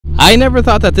I never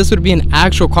thought that this would be an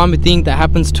actual common thing that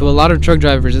happens to a lot of truck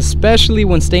drivers, especially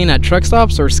when staying at truck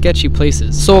stops or sketchy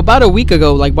places. So about a week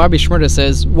ago, like Bobby Schmurda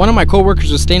says, one of my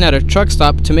coworkers was staying at a truck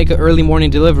stop to make an early morning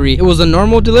delivery. It was a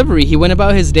normal delivery. He went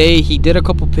about his day, he did a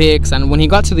couple picks, and when he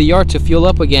got to the yard to fuel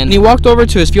up again, and he walked over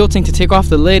to his fuel tank to take off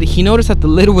the lid, he noticed that the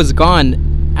lid was gone.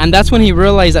 And that's when he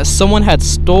realized that someone had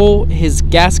stole his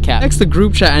gas cap. Next, the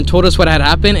group chat and told us what had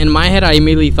happened. In my head, I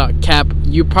immediately thought, Cap,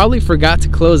 you probably forgot to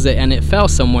close it and it fell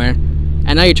somewhere.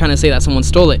 And now you're trying to say that someone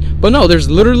stole it. But no, there's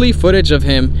literally footage of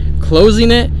him closing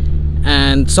it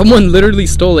and someone literally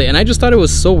stole it. And I just thought it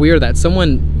was so weird that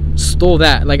someone stole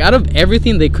that. Like, out of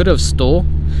everything they could have stole,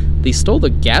 they stole the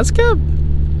gas cap?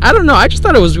 I don't know. I just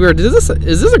thought it was weird. Is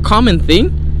this a common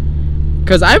thing?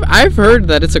 Because I've heard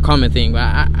that it's a common thing, but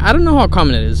I don't know how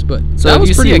common it is. But so if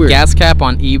you see a gas cap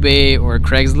on eBay or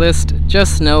Craigslist,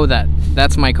 just know that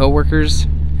that's my coworkers,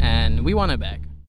 and we want it back.